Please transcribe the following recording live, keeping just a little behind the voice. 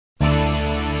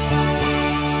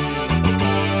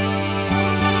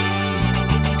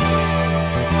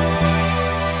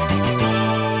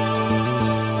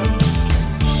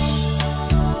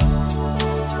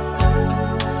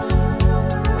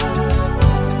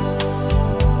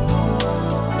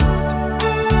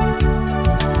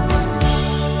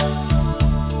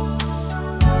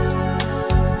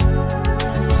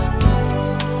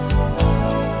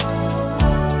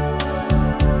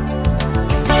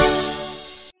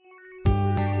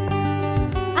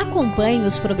Acompanhe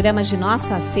os programas de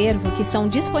nosso acervo que são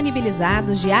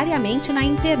disponibilizados diariamente na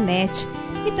internet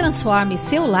e transforme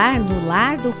seu lar no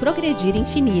lar do Progredir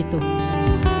Infinito.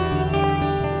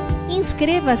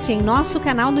 Inscreva-se em nosso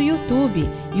canal no YouTube,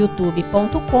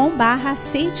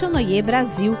 youtube.com/SEICHO-NO-IE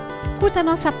Brasil. Curta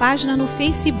nossa página no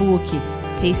Facebook,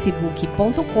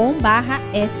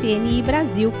 facebook.com/SNI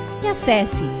Brasil e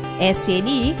acesse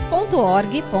sni.org.br.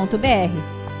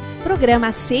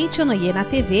 Programa SEICHO-NO-IE na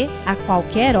TV, a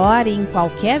qualquer hora e em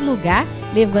qualquer lugar,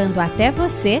 levando até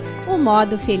você o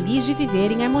modo feliz de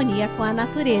viver em harmonia com a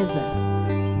natureza.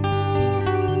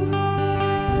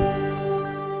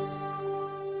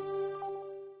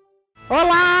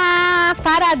 Olá!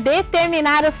 Para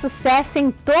determinar o sucesso em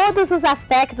todos os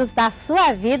aspectos da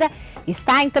sua vida,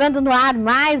 está entrando no ar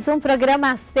mais um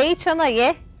programa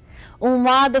SEICHO-NO-IE, um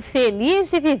modo feliz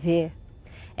de viver.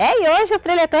 E hoje o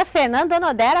preletor Fernando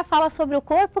Onodera fala sobre o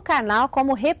corpo carnal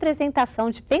como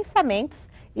representação de pensamentos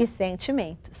e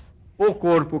sentimentos. O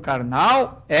corpo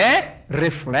carnal é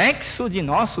reflexo de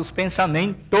nossos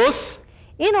pensamentos.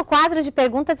 E no quadro de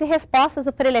perguntas e respostas,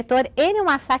 o preletor Enio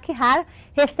Masakihara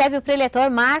recebe o preletor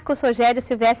Marcos Rogério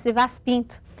Silvestre Vaz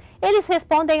Pinto. Eles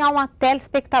respondem a uma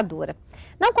telespectadora.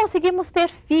 Não conseguimos ter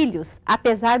filhos,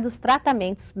 apesar dos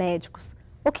tratamentos médicos.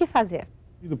 O que fazer?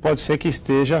 Pode ser que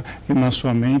esteja na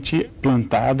sua mente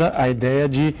plantada a ideia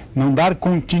de não dar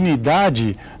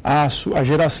continuidade à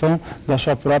geração da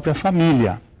sua própria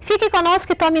família. Fique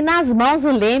conosco e tome nas mãos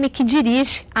o leme que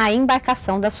dirige a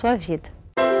embarcação da sua vida.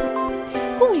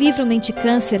 Com o livro Mente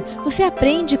Câncer, você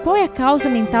aprende qual é a causa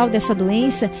mental dessa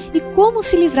doença e como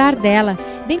se livrar dela,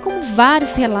 bem como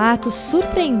vários relatos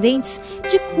surpreendentes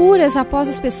de curas após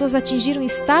as pessoas atingirem um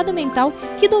estado mental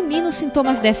que domina os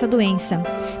sintomas dessa doença.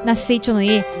 Na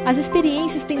SEICHO-NO-IE, as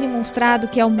experiências têm demonstrado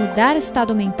que ao mudar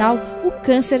estado mental, o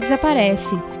câncer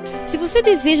desaparece. Se você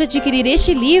deseja adquirir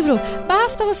este livro,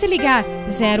 basta você ligar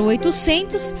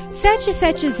 0800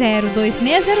 770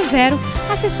 2600,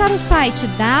 acessar o site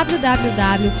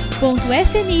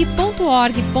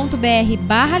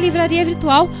www.sni.org.br/livraria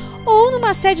virtual ou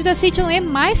numa sede da SEICHO-NO-IE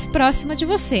mais próxima de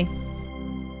você.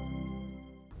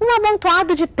 Um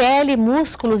amontoado de pele,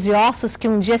 músculos e ossos que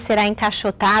um dia será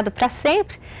encaixotado para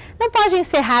sempre, não pode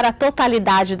encerrar a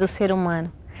totalidade do ser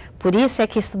humano. Por isso é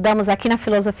que estudamos aqui na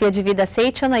Filosofia de Vida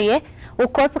SEICHO-NO-IE o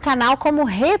corpo carnal como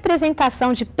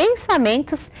representação de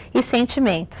pensamentos e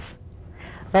sentimentos.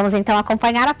 Vamos então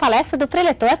acompanhar a palestra do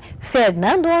preletor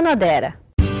Fernando Onodera.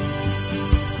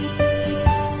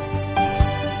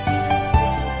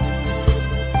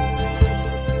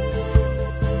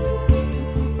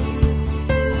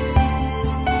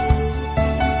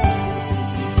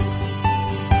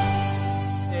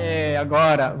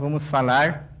 Agora vamos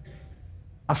falar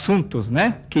assuntos,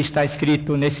 né? Que está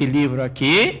escrito nesse livro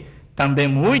aqui, também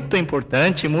muito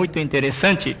importante, muito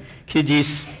interessante, que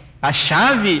diz a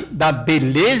chave da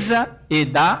beleza e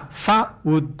da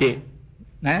saúde,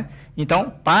 né?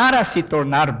 Então, para se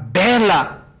tornar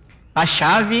bela, a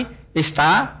chave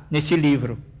está nesse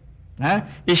livro, né?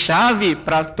 E chave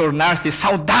para tornar-se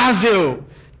saudável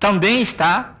também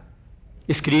está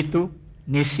escrito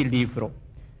nesse livro.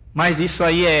 Mas isso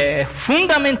aí é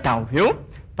fundamental, viu?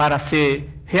 Para ser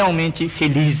realmente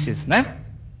felizes, né?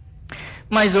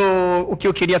 Mas o que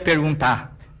eu queria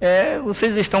perguntar,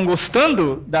 vocês estão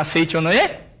gostando da SEICHO-NO-IE?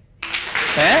 É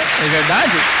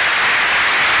verdade?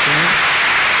 Sim.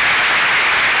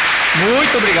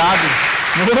 Muito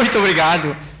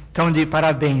obrigado. Então, de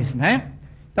parabéns, né?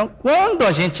 Então, quando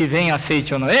a gente vem a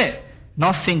SEICHO-NO-IE,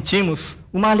 nós sentimos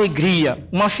uma alegria,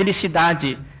 uma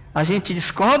felicidade. A gente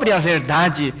descobre a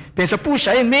verdade, pensa,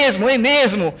 puxa, é mesmo,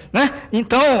 né?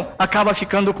 Então, acaba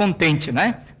ficando contente,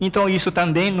 né? Então, isso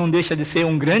também não deixa de ser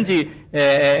um grande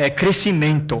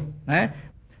crescimento, né?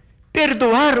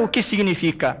 Perdoar, o que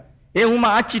significa? É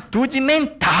uma atitude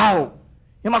mental,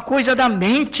 é uma coisa da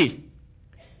mente.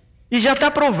 E já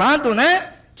está provado,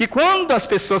 né? Que quando as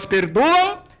pessoas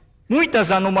perdoam,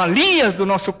 muitas anomalias do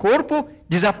nosso corpo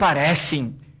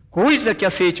desaparecem. Coisa que a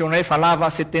SEICHO-NO-IE falava há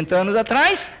 70 anos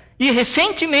atrás, e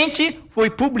recentemente foi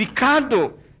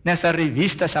publicado nessa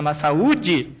revista chamada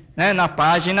Saúde, né, na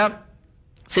página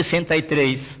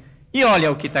 63. E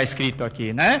olha o que está escrito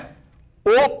aqui, né?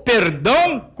 O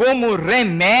perdão como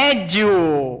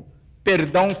remédio.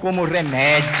 Perdão como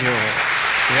remédio.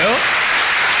 Viu?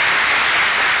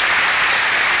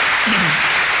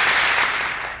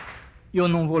 Eu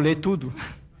não vou ler tudo,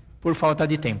 por falta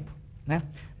de tempo, né?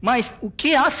 Mas o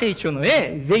que a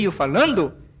SEICHO-NO-IE veio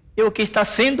falando é o que está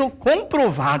sendo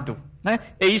comprovado, né?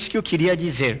 É isso que eu queria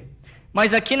dizer.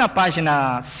 Mas aqui na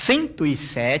página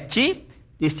 107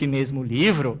 deste mesmo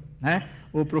livro, né,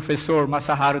 o professor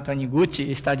Masaharu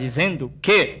Taniguchi está dizendo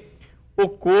que o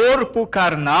corpo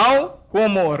carnal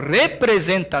como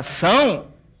representação,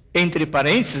 entre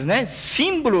parênteses, né,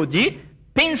 símbolo de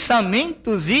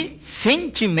pensamentos e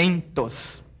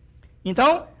sentimentos.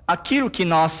 Então, aquilo que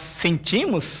nós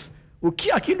sentimos,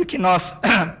 aquilo que nós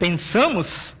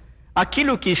pensamos,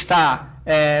 aquilo que está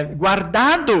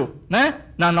guardado, né,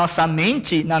 na nossa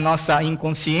mente, na nossa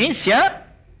inconsciência,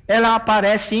 ela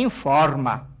aparece em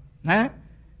forma, né?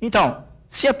 Então,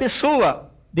 se a pessoa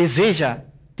deseja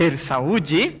ter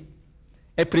saúde,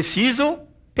 é preciso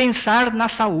pensar na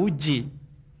saúde,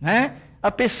 né?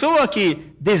 A pessoa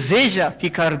que deseja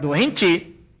ficar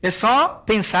doente, é só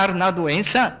pensar na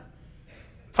doença,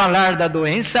 falar da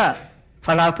doença,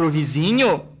 falar para o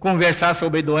vizinho, conversar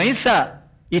sobre a doença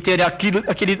e ter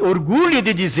aquele orgulho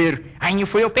de dizer: ai, eu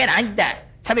fui operada,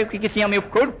 sabe o que tinha no meu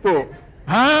corpo?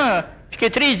 Fiquei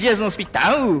 3 dias no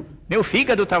hospital, meu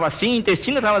fígado estava assim,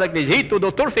 intestino estava daquele jeito, o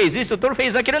doutor fez isso, o doutor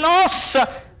fez aquilo, nossa!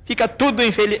 Fica tudo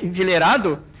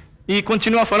enfileirado e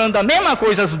continua falando a mesma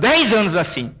coisa há 10 anos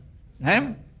assim,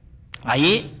 né?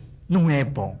 Aí não é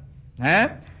bom,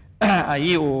 né?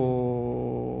 Aí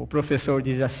o professor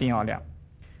diz assim, olha,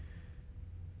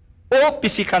 o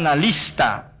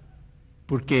psicanalista,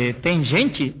 porque tem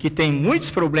gente que tem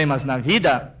muitos problemas na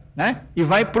vida, né? E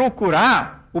vai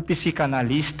procurar o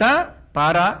psicanalista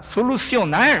para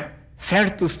solucionar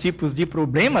certos tipos de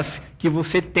problemas que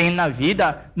você tem na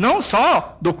vida, não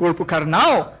só do corpo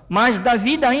carnal, mas da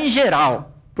vida em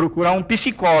geral. Procurar um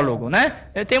psicólogo, né?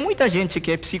 Tem muita gente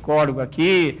que é psicólogo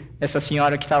aqui, essa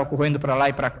senhora que estava correndo para lá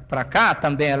e para cá,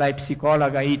 também ela é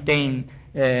psicóloga e tem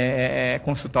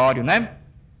consultório, né?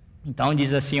 Então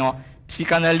diz assim, ó,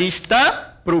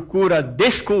 psicanalista procura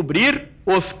descobrir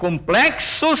os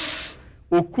complexos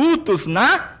ocultos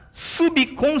na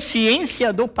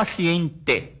subconsciência do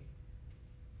paciente.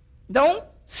 Então,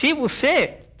 se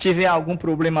você tiver algum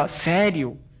problema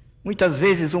sério, muitas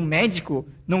vezes o médico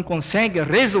não consegue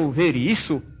resolver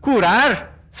isso,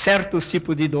 curar certos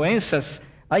tipos de doenças,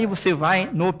 aí você vai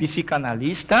no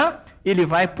psicanalista, ele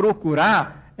vai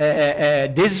procurar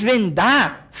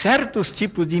desvendar certos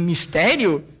tipos de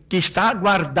mistério que está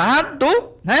guardado,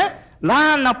 né,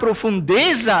 lá na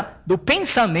profundeza do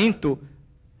pensamento,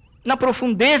 na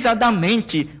profundeza da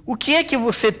mente. O que é que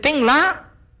você tem lá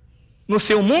no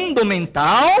seu mundo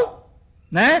mental,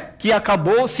 né, que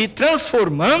acabou se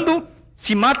transformando,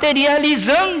 se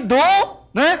materializando,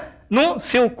 né, no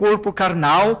seu corpo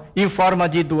carnal, em forma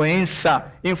de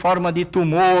doença, em forma de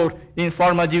tumor, em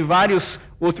forma de vários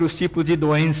outros tipos de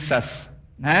doenças,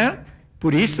 né?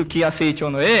 Por isso que a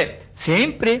SEICHO-NO-IE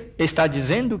sempre está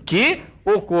dizendo que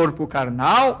o corpo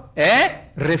carnal é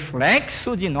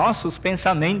reflexo de nossos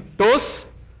pensamentos,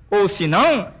 ou se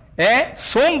não, é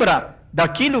sombra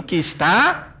daquilo que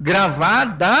está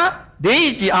gravada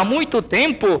desde há muito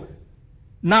tempo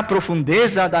na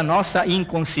profundeza da nossa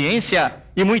inconsciência,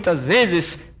 e muitas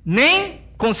vezes nem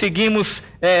conseguimos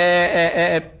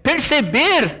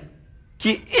perceber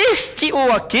que este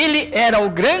ou aquele era o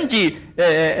grande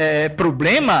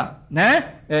problema,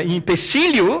 né,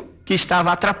 empecilho que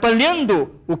estava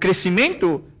atrapalhando o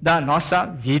crescimento da nossa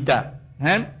vida,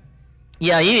 né?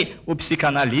 E aí o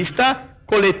psicanalista,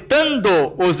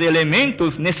 coletando os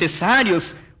elementos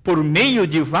necessários por meio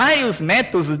de vários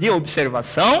métodos de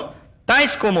observação,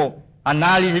 tais como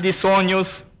análise de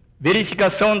sonhos,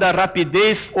 verificação da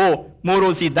rapidez ou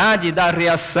morosidade da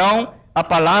reação à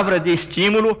palavra de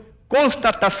estímulo,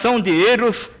 constatação de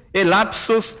erros e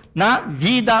lapsos na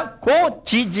vida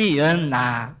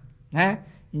cotidiana, né?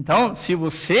 Então, se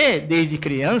você, desde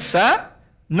criança,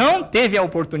 não teve a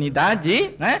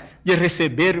oportunidade, né, de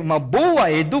receber uma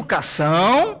boa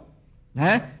educação,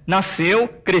 né, nasceu,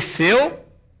 cresceu,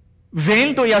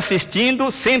 vendo e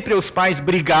assistindo sempre os pais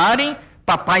brigarem,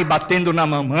 papai batendo na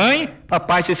mamãe,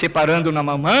 papai se separando na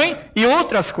mamãe e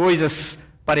outras coisas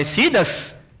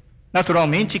parecidas,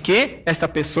 naturalmente que esta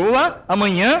pessoa,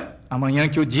 amanhã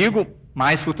que eu digo,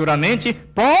 mais futuramente,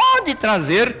 pode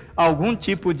trazer algum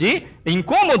tipo de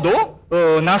incômodo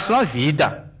na sua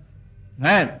vida,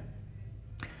 né?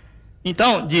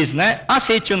 Então, diz, né, a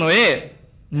SEICHO-NO-IE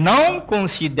não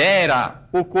considera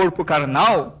o corpo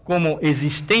carnal como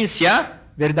existência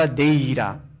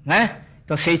verdadeira, né?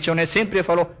 Então, SEICHO-NO-IE sempre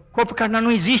falou, corpo carnal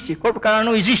não existe, corpo carnal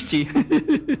não existe.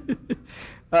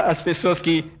 As pessoas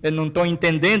que não estão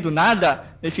entendendo nada,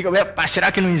 ficam,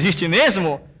 será que não existe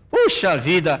mesmo? Puxa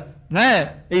vida,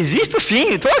 né? Existo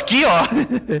sim, estou aqui, ó.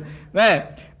 Né?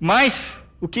 Mas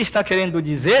o que está querendo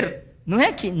dizer não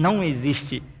é que não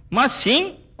existe, mas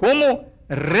sim como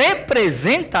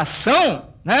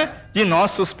representação né, de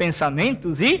nossos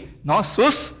pensamentos e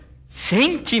nossos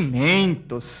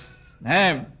sentimentos,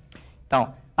 né?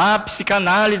 Então, a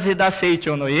psicanálise da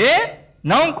SEICHO-NO-IE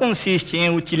não consiste em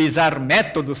utilizar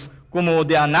métodos como o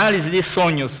de análise de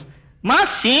sonhos, mas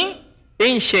sim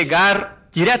em chegar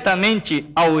diretamente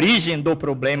à origem do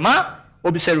problema,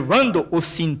 observando os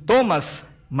sintomas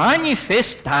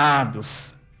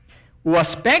manifestados. O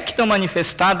aspecto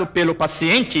manifestado pelo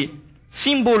paciente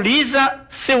simboliza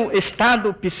seu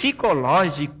estado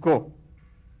psicológico,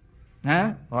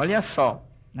 né? Olha só,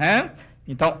 né?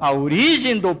 Então, a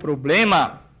origem do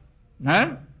problema,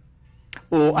 né?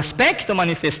 O aspecto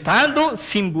manifestado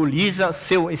simboliza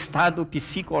seu estado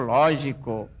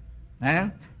psicológico,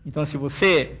 né? Então, se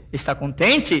você está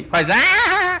contente, faz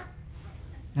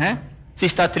né? Se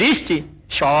está triste,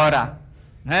 chora,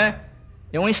 né?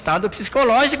 É um estado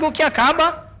psicológico que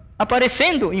acaba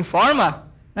aparecendo em forma,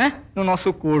 né, no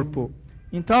nosso corpo.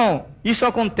 Então, isso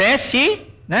acontece,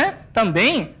 né,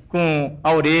 também com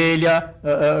a orelha,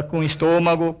 com o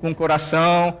estômago, com o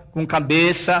coração, com a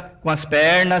cabeça, com as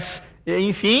pernas,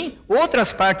 enfim,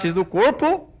 outras partes do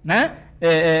corpo, né,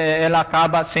 ela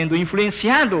acaba sendo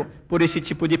influenciado por esse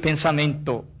tipo de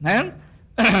pensamento, né?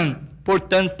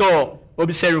 Portanto,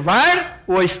 observar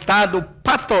o estado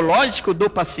patológico do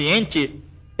paciente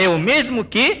é o mesmo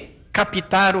que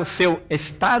captar o seu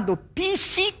estado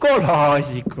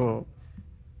psicológico,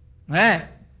 não é?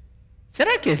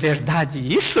 Será que é verdade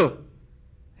isso?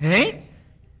 Hein?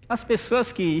 As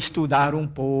pessoas que estudaram um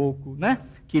pouco, né,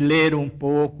 que leram um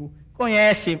pouco,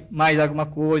 conhecem mais alguma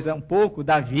coisa, um pouco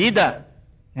da vida,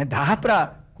 né, dá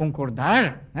para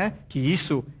concordar, né, que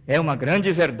isso é uma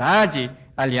grande verdade.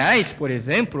 Aliás, por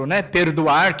exemplo, né,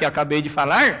 perdoar, que acabei de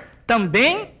falar,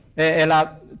 também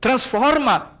ela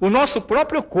transforma o nosso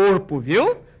próprio corpo,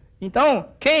 viu? Então,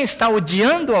 quem está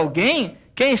odiando alguém,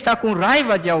 quem está com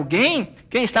raiva de alguém,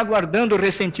 quem está guardando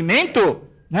ressentimento,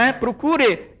 né,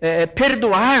 procure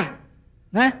perdoar,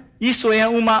 né? Isso é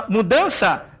uma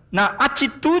mudança na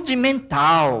atitude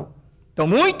mental. Então,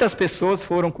 muitas pessoas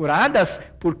foram curadas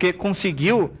porque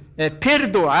conseguiu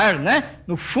perdoar, né,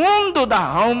 no fundo da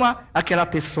alma, aquela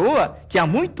pessoa que há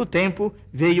muito tempo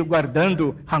veio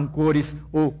guardando rancores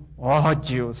ou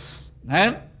ódios,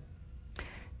 né?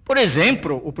 Por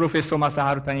exemplo, o professor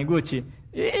Masaharu Taniguchi,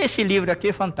 esse livro aqui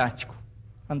é fantástico,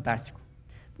 fantástico,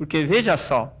 porque veja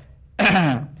só,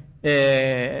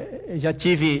 já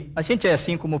tive, a gente é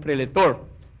assim como preletor,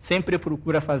 sempre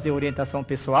procura fazer orientação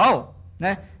pessoal,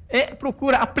 né?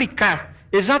 Procura aplicar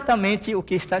exatamente o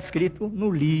que está escrito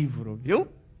no livro, viu?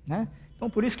 Né? Então,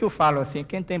 por isso que eu falo assim,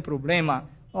 quem tem problema,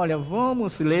 olha,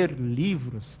 vamos ler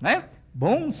livros, né?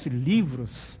 Bons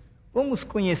livros, vamos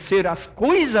conhecer as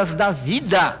coisas da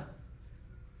vida,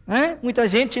 né? Muita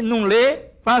gente não lê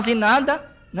quase nada,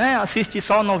 né? Assiste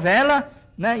só novela,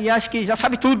 né? E acha que já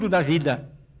sabe tudo da vida,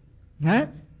 né?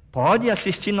 Pode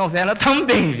assistir novela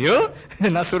também, viu?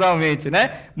 Naturalmente,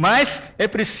 né? Mas é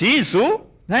preciso,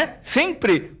 né,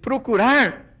 sempre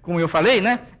procurar, como eu falei,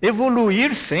 né,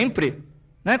 evoluir sempre,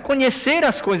 né, conhecer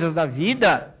as coisas da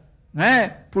vida,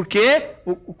 né, porque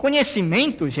o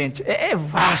conhecimento, gente, é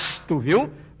vasto, viu?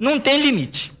 Não tem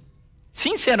limite.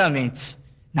 Sinceramente,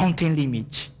 não tem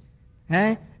limite,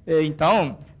 né?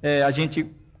 Então, a gente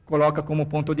coloca como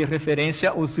ponto de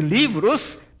referência os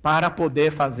livros para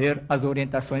poder fazer as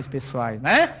orientações pessoais,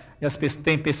 né?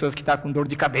 Tem pessoas que estão com dor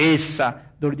de cabeça,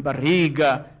 dor de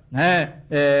barriga, né?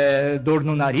 Dor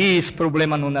no nariz,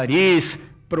 problema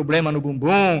no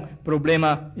bumbum,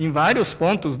 problema em vários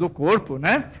pontos do corpo,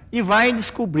 né? E vai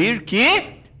descobrir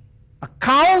que a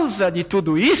causa de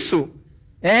tudo isso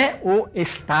é o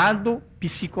estado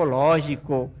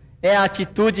psicológico, é a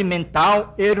atitude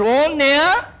mental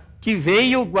errônea que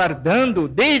veio guardando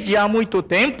desde há muito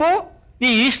tempo,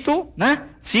 e isto, né,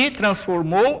 se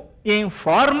transformou em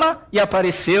forma e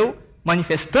apareceu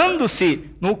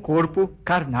manifestando-se no corpo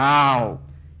carnal,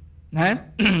 né?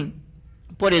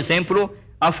 Por exemplo,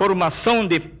 a formação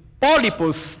de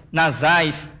pólipos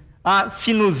nasais, a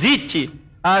sinusite,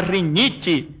 a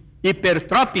rinite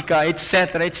hipertrópica,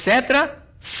 etc., etc.,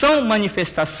 são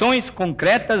manifestações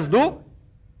concretas do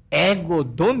ego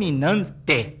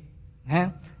dominante,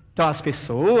 né? Então, as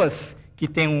pessoas que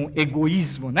têm um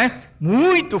egoísmo, né,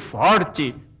 muito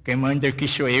forte, quem manda aqui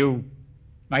sou eu,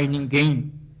 mas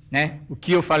ninguém, né? O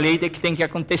que eu falei é que tem que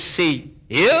acontecer.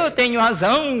 Eu tenho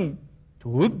razão,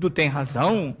 tudo tem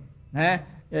razão, né?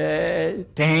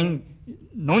 Tem,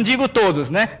 não digo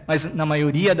todos, né? Mas na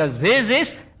maioria das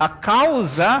vezes a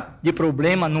causa de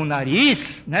problema no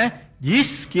nariz, né,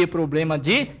 diz que é problema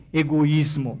de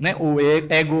egoísmo, né? O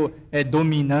ego é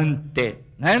dominante,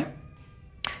 né?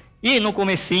 E no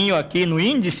comecinho aqui, no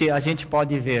índice, a gente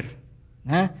pode ver,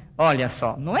 né? Olha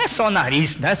só, não é só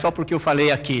nariz, não é só porque eu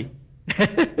falei aqui.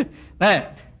 Né?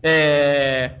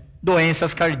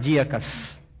 Doenças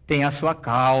cardíacas tem a sua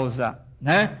causa,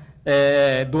 né?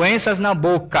 Doenças na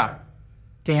boca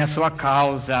tem a sua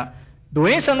causa.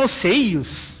 Doença nos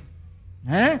seios,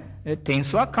 né? Tem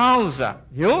sua causa,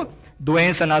 viu?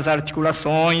 Doença nas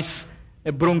articulações,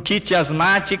 bronquite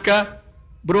asmática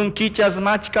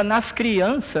nas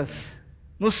crianças,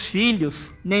 nos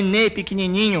filhos, nenê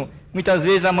pequenininho. Muitas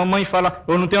vezes a mamãe fala,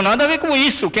 eu não tenho nada a ver com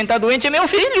isso, quem está doente é meu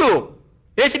filho,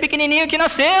 esse pequenininho que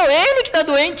nasceu, ele que está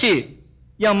doente.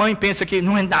 E a mãe pensa que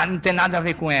não tem nada a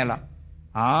ver com ela.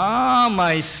 Ah,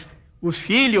 mas os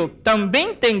filhos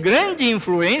também têm grande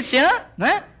influência,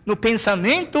 né, no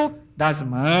pensamento das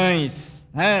mães,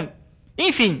 né?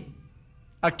 Enfim,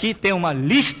 aqui tem uma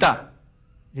lista,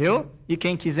 viu? E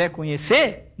quem quiser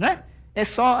conhecer, né, é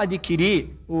só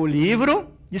adquirir o livro,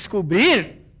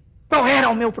 descobrir qual era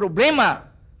o meu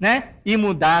problema, né, e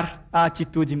mudar a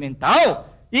atitude mental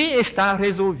e está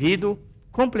resolvido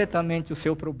completamente o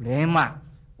seu problema.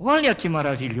 Olha que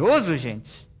maravilhoso,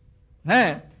 gente,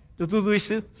 né? Tudo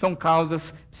isso são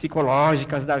causas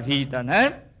psicológicas da vida,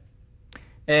 né?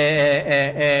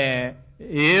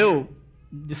 Eu,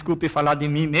 desculpe falar de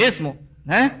mim mesmo,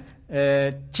 né?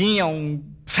 Tinha um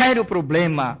sério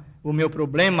problema. O meu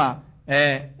problema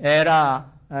era,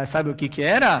 sabe o que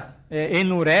era?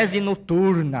 Enurese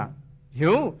noturna,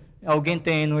 viu? Alguém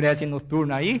tem enurese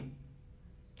noturna aí?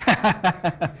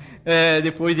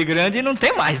 Depois de grande não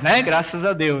tem mais, né? Graças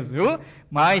a Deus, viu?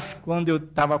 Mas quando eu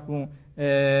estava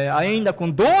ainda com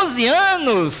 12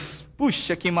 anos,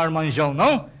 puxa, que marmanjão,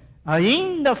 não?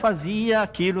 Ainda fazia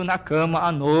aquilo na cama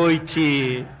à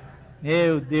noite.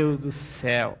 Meu Deus do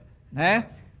céu, né?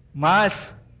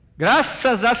 Mas,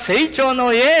 graças a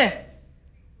SEICHO-NO-IE,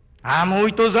 há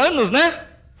muitos anos, né?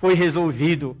 Foi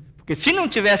resolvido. Porque se não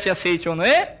tivesse a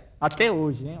SEICHO-NO-IE, até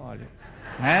hoje, hein? Olha,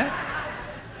 né?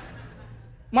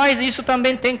 Mas isso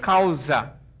também tem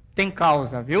causa,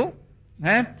 viu?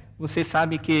 Né? Você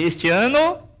sabe que este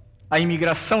ano a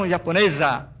imigração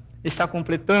japonesa está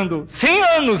completando 100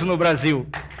 anos no Brasil.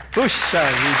 Puxa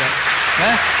vida,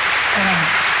 né?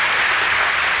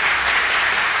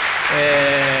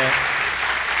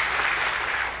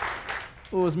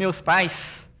 Os meus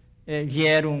pais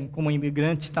vieram como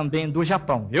imigrantes também do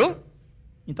Japão, viu?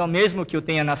 Então, mesmo que eu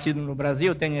tenha nascido no Brasil,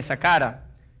 eu tenho essa cara,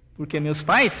 porque meus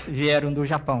pais vieram do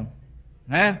Japão,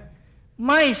 né?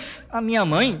 Mas a minha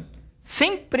mãe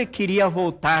sempre queria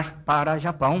voltar para o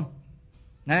Japão,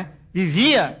 né?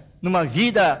 Vivia numa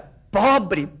vida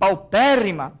pobre,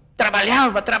 paupérrima,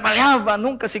 trabalhava,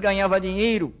 nunca se ganhava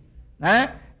dinheiro,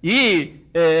 né? E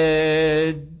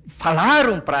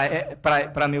falaram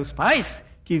para meus pais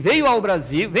que vem ao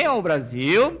Brasil,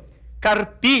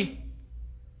 carpi,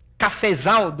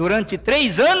 cafezal durante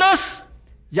 3 anos,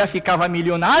 já ficava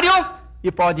milionário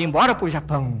e pode ir embora para o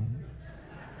Japão.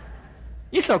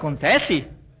 Isso acontece?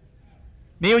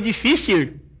 Meio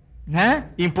difícil, né?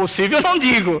 Impossível não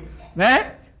digo,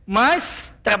 né?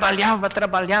 Mas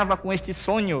trabalhava com este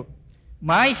sonho.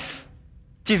 Mas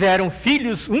tiveram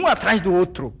filhos um atrás do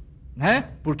outro, né?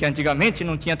 Porque antigamente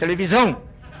não tinha televisão.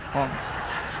 Bom,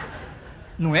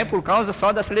 não é por causa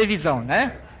só da televisão,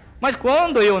 né? Mas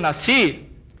quando eu nasci,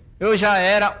 eu já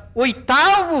era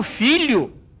 8º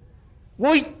filho.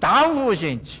 8º,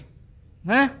 gente,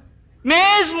 né?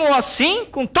 Mesmo assim,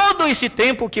 com todo esse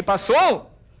tempo que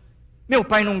passou, meu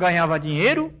pai não ganhava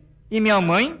dinheiro e minha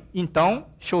mãe, então,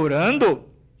 chorando,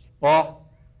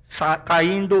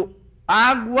 caindo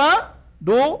água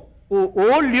do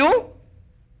olho,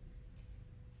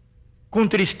 com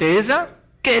tristeza,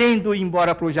 querendo ir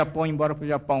embora para o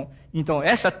Japão. Então,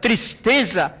 essa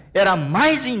tristeza era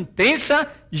mais intensa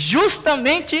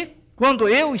justamente quando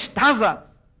eu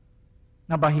estava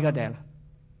na barriga dela.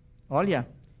 Olha,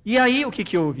 e aí o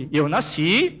que houve? Eu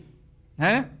nasci,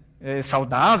 né,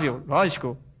 saudável,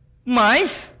 lógico,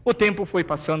 mas o tempo foi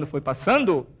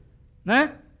passando,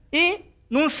 né, e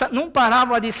não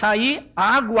parava de sair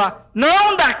água,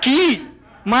 não daqui,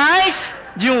 mas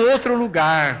de um outro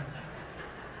lugar.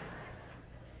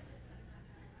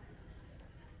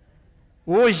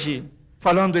 Hoje,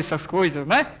 falando essas coisas,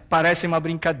 né, parece uma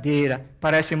brincadeira,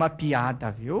 parece uma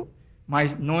piada, viu?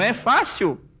 Mas não é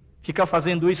fácil ficar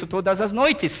fazendo isso todas as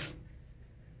noites.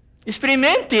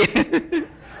 Experimente.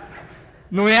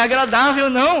 Não é agradável,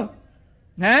 não,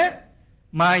 né?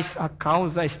 Mas a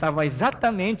causa estava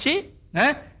exatamente,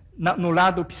 né, no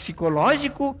lado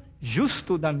psicológico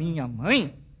justo da minha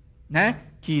mãe, né?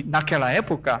 Que naquela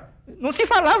época não se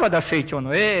falava da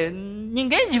SEICHO-NO-IE,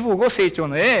 ninguém divulgou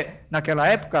SEICHO-NO-IE naquela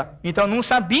época, então não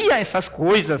sabia essas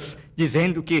coisas,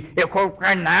 dizendo que é o corpo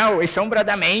carnal, é sombra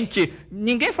da mente,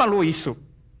 ninguém falou isso,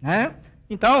 né?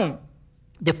 Então,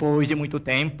 depois de muito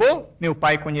tempo, meu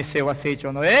pai conheceu a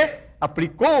SEICHO-NO-IE,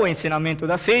 aplicou o ensinamento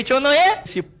da SEICHO-NO-IE,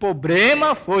 esse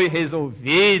problema foi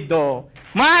resolvido.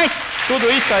 Mas, tudo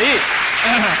isso aí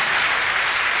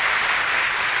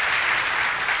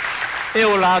é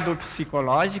o lado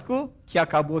psicológico que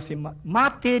acabou se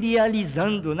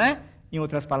materializando, né? Em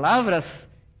outras palavras,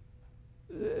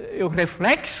 é o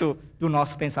reflexo do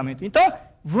nosso pensamento. Então,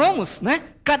 vamos, né,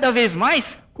 cada vez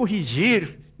mais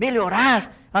corrigir,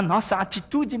 melhorar a nossa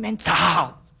atitude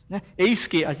mental, né? É isso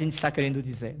que a gente está querendo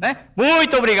dizer, né?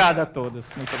 Muito obrigado a todos.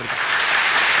 Muito obrigado.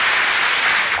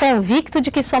 Convicto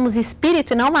de que somos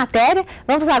espírito e não matéria,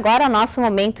 vamos agora ao nosso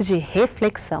momento de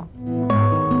reflexão.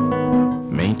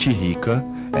 Mente rica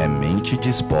é mente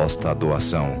disposta à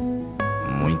doação.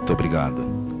 Muito obrigado.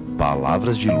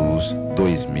 Palavras de Luz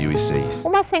 2006.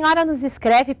 Uma senhora nos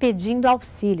escreve pedindo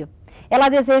auxílio. Ela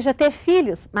deseja ter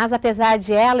filhos, mas apesar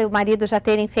de ela e o marido já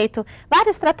terem feito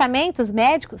vários tratamentos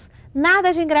médicos,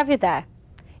 nada de engravidar.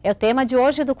 É o tema de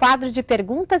hoje do quadro de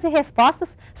perguntas e respostas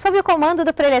sob o comando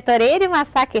do preletor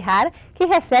Masahiro, que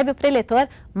recebe o preletor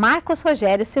Marcos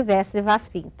Rogério Silvestre Vaz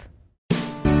Pinto.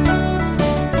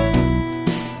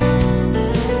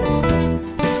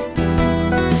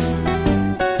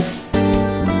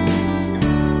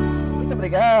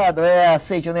 Obrigado, a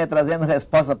SEICHO-NO-IE trazendo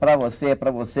resposta para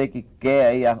você que quer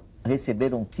aí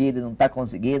receber um filho e não está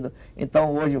conseguindo.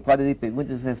 Então hoje o quadro de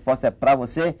perguntas e respostas é para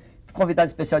você. Convidado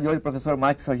especial de hoje, o professor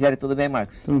Marcos Rogério. Tudo bem,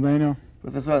 Marcos? Tudo bem, não?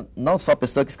 Professor, não só a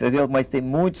pessoa que escreveu, mas tem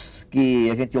muitos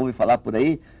que a gente ouve falar por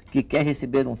aí que quer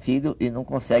receber um filho e não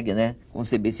consegue, né,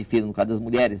 conceber esse filho, no caso das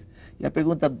mulheres. E a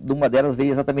pergunta de uma delas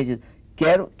veio exatamente: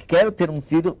 quero ter um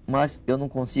filho, mas eu não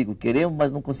consigo. Queremos,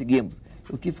 mas não conseguimos.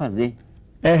 O que fazer?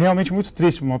 É realmente muito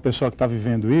triste para uma pessoa que está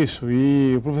vivendo isso,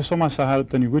 e o professor Masaharu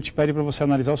Taniguchi pede para você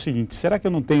analisar o seguinte: será que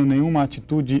eu não tenho nenhuma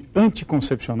atitude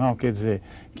anticoncepcional, quer dizer,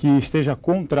 que esteja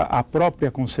contra a própria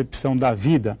concepção da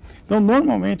vida? Então,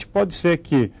 normalmente pode ser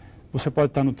que você pode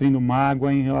estar nutrindo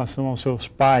mágoa em relação aos seus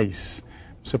pais,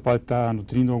 você pode estar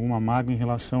nutrindo alguma mágoa em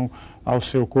relação ao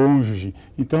seu cônjuge.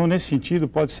 Então, nesse sentido,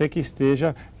 pode ser que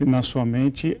esteja na sua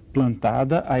mente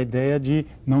plantada a ideia de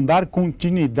não dar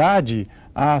continuidade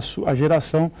à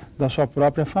geração da sua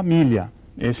própria família.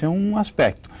 Esse é um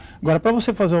aspecto. Agora, para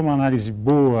você fazer uma análise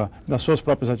boa das suas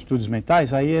próprias atitudes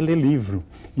mentais, aí é ler livro.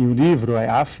 E o livro é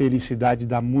A Felicidade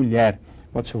da Mulher.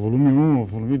 Pode ser o volume 1, o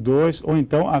volume 2, ou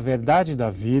então A Verdade da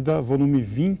Vida, volume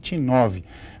 29.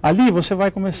 Ali você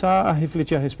vai começar a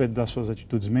refletir a respeito das suas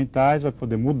atitudes mentais, vai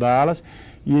poder mudá-las.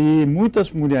 E muitas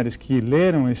mulheres que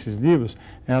leram esses livros,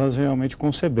 elas realmente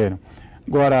conceberam.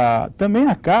 Agora, também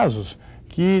há casos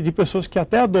de pessoas que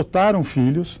até adotaram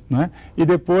filhos, né? E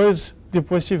depois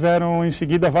tiveram em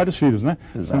seguida vários filhos, né?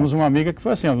 Exato. Temos uma amiga que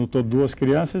foi assim, adotou 2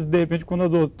 crianças e de repente quando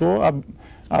adotou,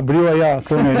 abriu aí a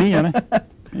torneirinha, né?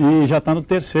 E já está no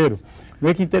 3º.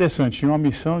 Vê que interessante, tinha uma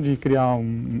missão de criar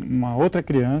uma outra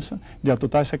criança, de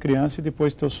adotar essa criança e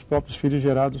depois ter os próprios filhos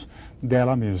gerados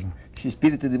dela mesma. Esse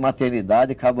espírito de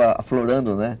maternidade acaba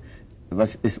aflorando, né,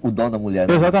 o dom da mulher.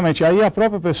 Né? Exatamente. Aí a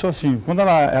própria pessoa, assim, quando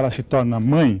ela se torna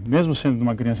mãe, mesmo sendo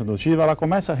uma criança adotiva, ela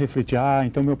começa a refletir: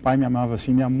 então meu pai me amava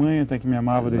assim, minha mãe até que me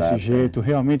amava desse jeito,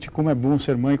 realmente como é bom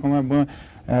ser mãe, como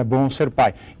é bom ser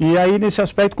pai. E aí, nesse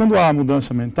aspecto, quando há a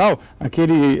mudança mental,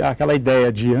 aquela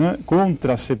ideia de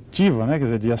contraceptiva, né, quer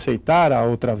dizer, de aceitar a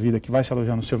outra vida que vai se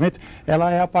alojar no seu ventre, ela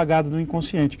é apagada do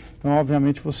inconsciente. Então,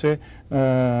 obviamente, você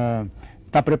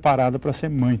está preparada para ser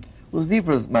mãe. Os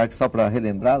livros, Marcos, só para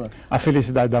relembrá-la? A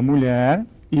Felicidade da Mulher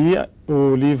e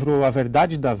o livro A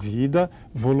Verdade da Vida,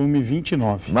 volume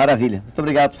 29. Maravilha. Muito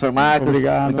obrigado, professor Marcos.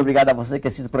 Obrigado. Muito obrigado a você que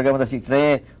assiste o programa da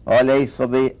SEICHO-NO-IE. Olha aí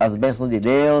sobre as bênçãos de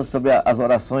Deus, sobre as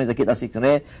orações aqui da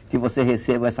SEICHO-NO-IE, que você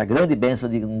receba essa grande bênção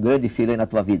de um grande filho aí na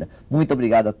tua vida. Muito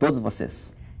obrigado a todos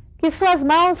vocês. Que suas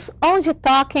mãos, onde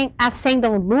toquem,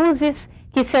 acendam luzes,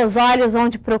 que seus olhos,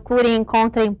 onde procurem,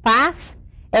 encontrem paz.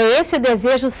 É esse o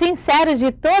desejo sincero de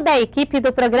toda a equipe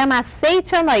do programa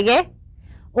SEICHO-NO-IE,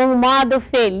 um modo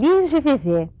feliz de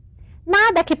viver.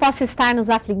 Nada que possa estar nos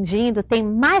afligindo tem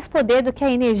mais poder do que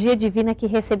a energia divina que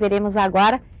receberemos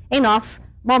agora em nosso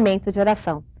momento de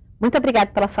oração. Muito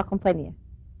obrigada pela sua companhia.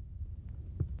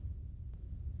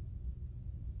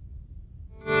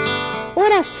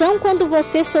 Oração quando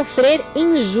você sofrer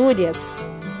injúrias.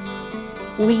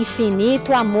 O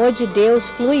infinito amor de Deus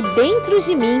flui dentro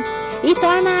de mim e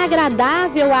torna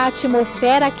agradável a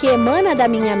atmosfera que emana da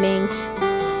minha mente.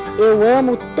 Eu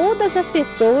amo todas as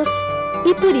pessoas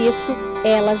e por isso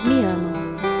elas me amam.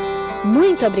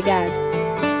 Muito obrigado!